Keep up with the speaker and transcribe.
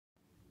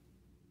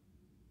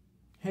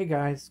Hey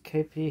guys,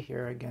 KP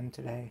here again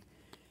today.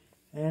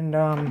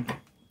 And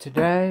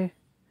today,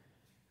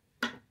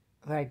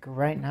 like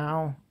right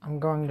now, I'm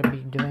going to be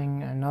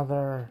doing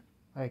another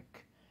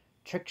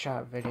trick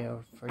shot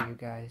video for you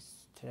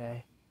guys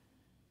today.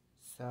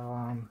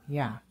 So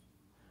yeah.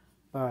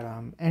 But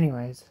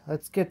anyways,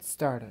 let's get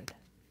started.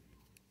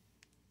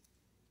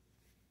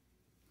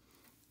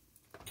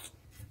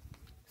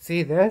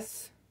 See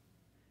this?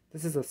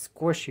 This is a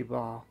squishy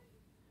ball.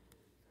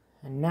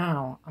 And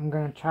now I'm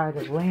going to try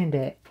to land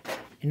it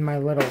in my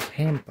little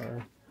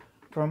hamper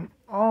from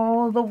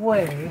all the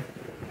way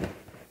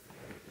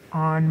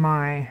on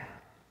my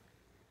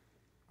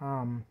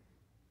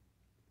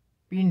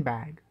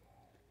beanbag.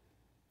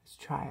 Let's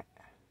try it.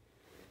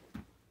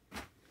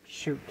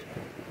 Shoot.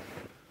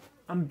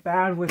 I'm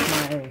bad with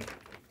my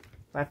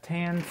left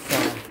hand,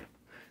 so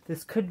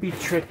this could be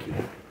tricky.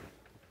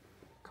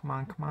 Come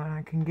on,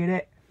 I can get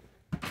it.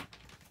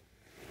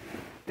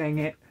 Dang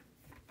it.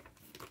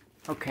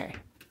 Okay,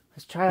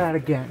 let's try that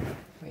again.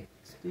 Wait,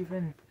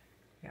 Steven?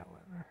 Yeah,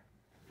 whatever.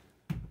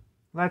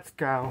 Let's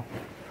go.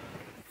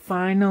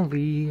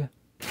 Finally.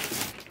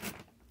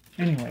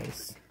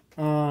 Anyways,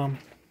 ooh,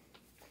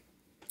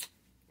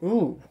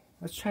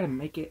 let's try to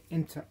make it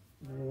into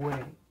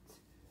weight.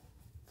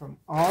 From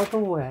all the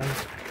way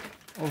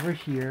over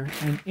here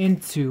and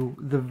into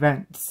the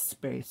vent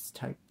space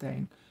type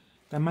thing.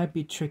 That might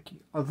be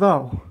tricky.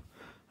 Although,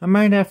 I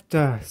might have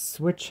to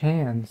switch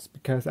hands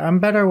because I'm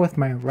better with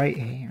my right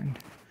hand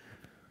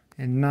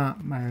and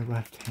not my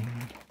left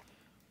hand.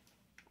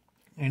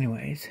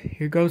 Anyways,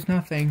 here goes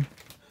nothing.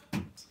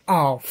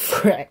 Oh,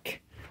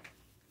 frick.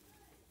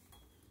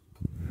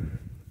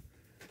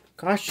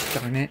 Gosh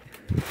darn it.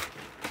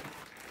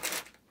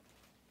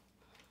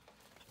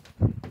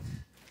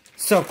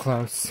 So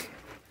close.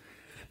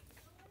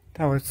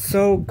 That was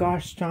so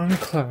gosh darn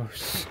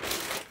close.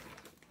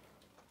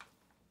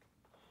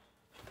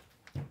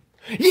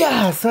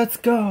 Yes, let's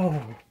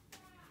go.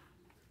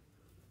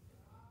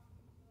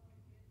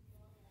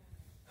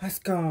 Let's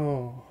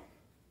go.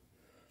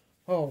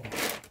 Oh,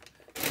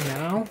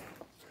 now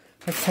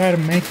let's try to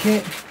make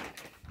it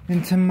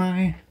into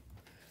my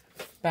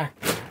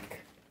backpack.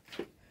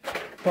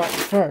 But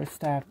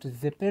first, I have to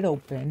zip it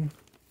open.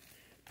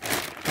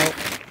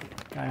 Oh,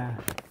 gotta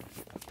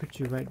put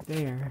you right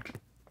there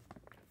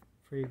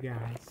for you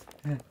guys.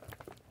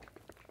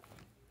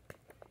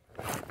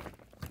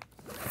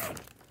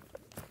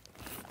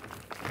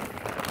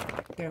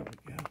 There we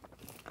go.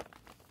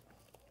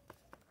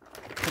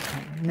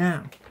 Okay,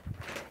 now,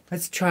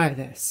 let's try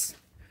this.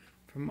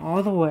 From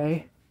all the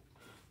way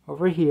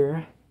over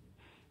here,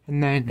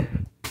 and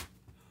then...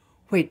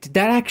 Wait, did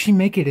that actually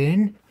make it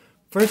in?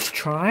 First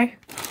try?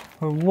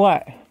 Or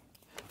what?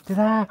 Did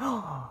I...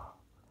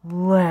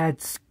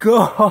 Let's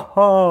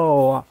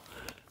go!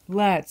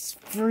 Let's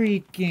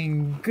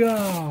freaking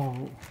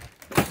go!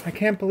 I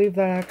can't believe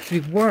that actually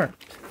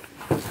worked.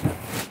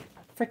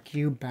 Frick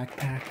you,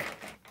 backpack.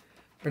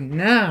 But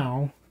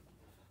now,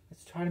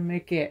 let's try to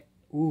make it,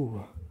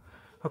 ooh.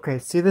 Okay,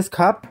 see this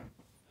cup?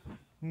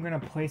 I'm gonna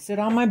place it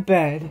on my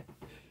bed,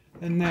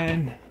 and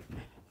then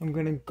I'm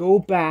gonna go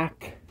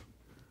back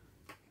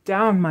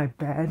down my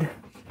bed,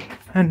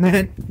 and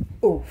then,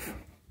 oof.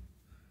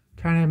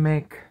 Trying to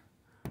make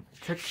a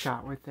trick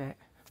shot with it.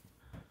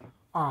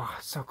 Oh,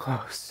 so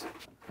close.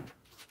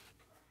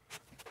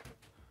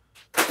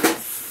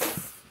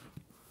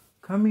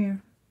 Come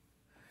here.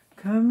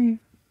 Come here.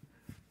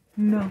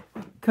 No,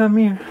 come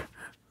here.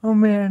 Oh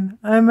man,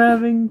 I'm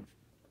having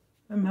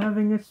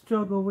a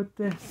struggle with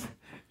this.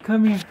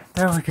 Come here.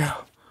 There we go.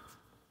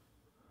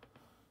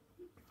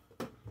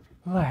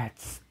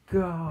 Let's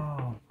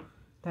go.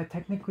 That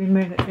technically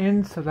made it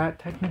in, so that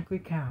technically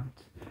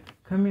counts.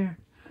 Come here.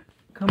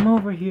 Come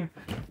over here.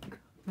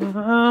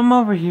 I'm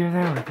over here.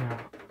 There we go.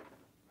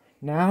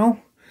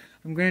 Now,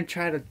 I'm going to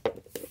try to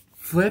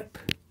flip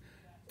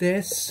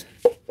this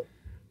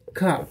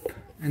cup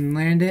and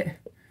land it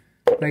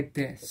like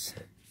this.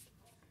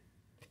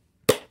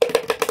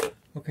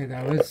 Okay,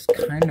 that was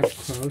kind of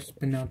close,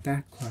 but not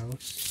that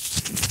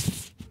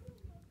close.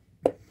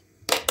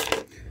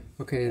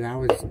 Okay, that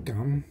was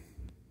dumb.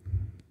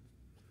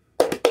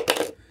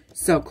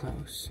 So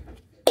close.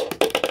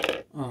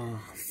 Oh,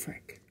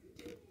 frick.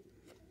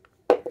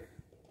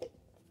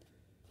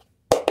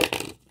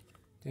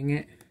 Dang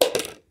it.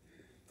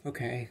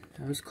 Okay,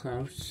 that was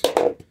close.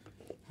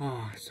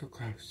 Oh, so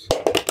close.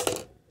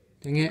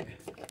 Dang it.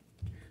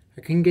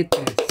 I can get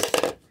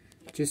this.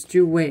 Just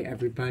you wait,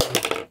 everybody.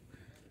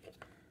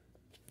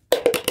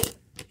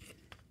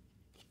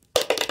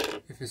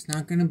 If it's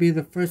not gonna be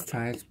the first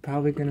try, it's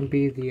probably gonna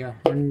be the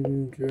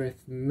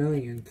 100th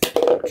millionth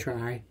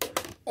try.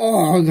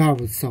 Oh, that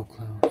was so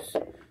close.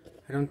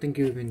 I don't think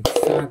you even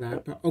saw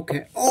that, but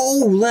okay.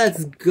 Oh,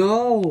 let's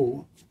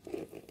go!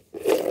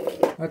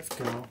 Let's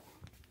go.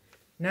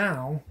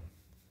 Now,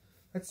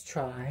 let's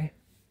try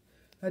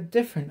a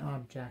different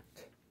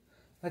object.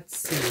 Let's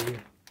see.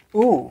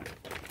 Ooh,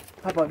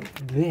 how about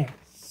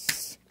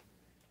this?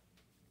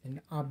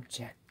 An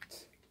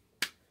object.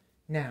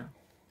 Now,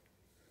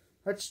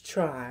 let's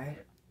try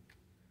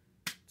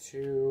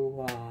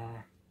to,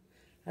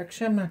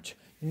 actually I'm not,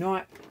 you know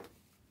what?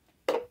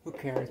 Who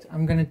cares?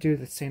 I'm gonna do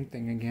the same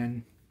thing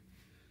again.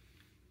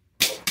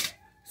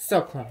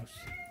 So close.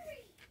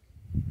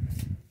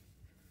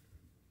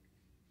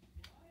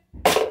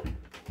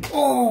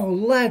 Oh,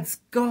 let's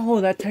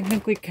go! That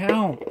technically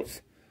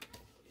counts.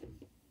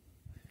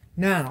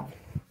 Now,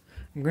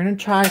 I'm gonna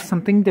try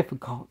something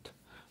difficult.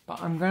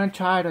 But I'm gonna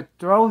try to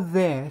throw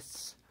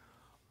this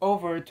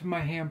over to my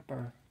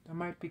hamper. That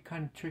might be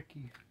kind of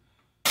tricky.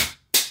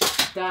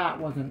 That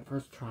wasn't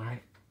first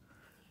try.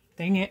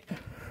 Dang it.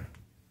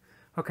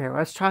 Okay,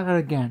 let's try that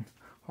again.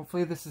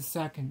 Hopefully this is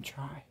second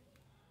try.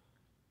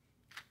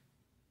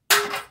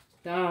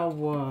 That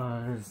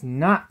was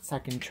not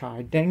second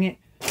try. Dang it.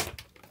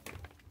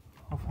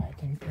 Hopefully I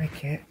didn't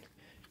break it.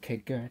 Okay,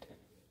 good.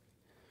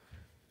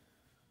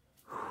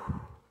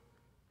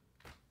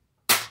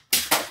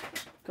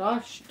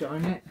 Gosh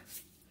darn it.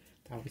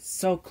 That was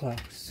so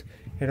close.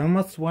 It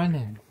almost went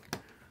in.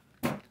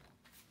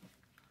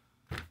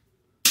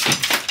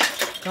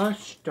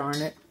 Gosh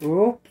darn it.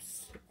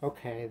 Oops.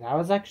 Okay, that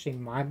was actually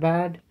my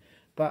bad.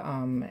 But,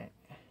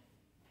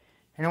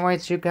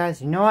 anyways, you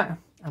guys, you know what?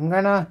 I'm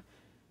gonna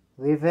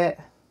leave it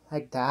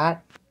like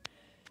that.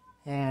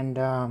 And,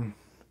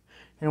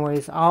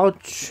 anyways,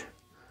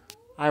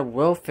 I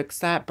will fix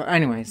that. But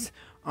anyways,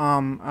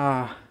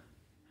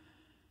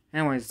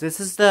 anyways, this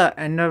is the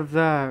end of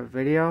the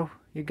video,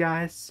 you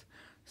guys.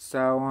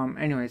 So,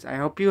 anyways, I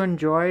hope you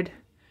enjoyed.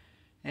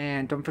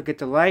 And don't forget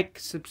to like,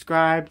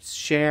 subscribe,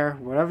 share,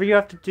 whatever you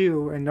have to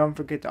do. And don't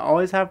forget to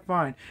always have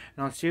fun.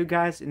 And I'll see you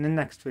guys in the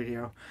next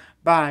video.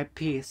 Bye.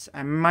 Peace.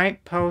 I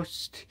might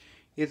post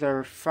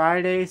either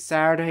Friday,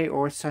 Saturday,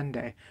 or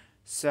Sunday.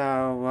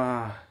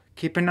 So,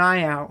 keep an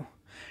eye out.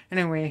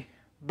 Anyway,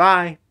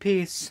 bye.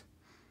 Peace.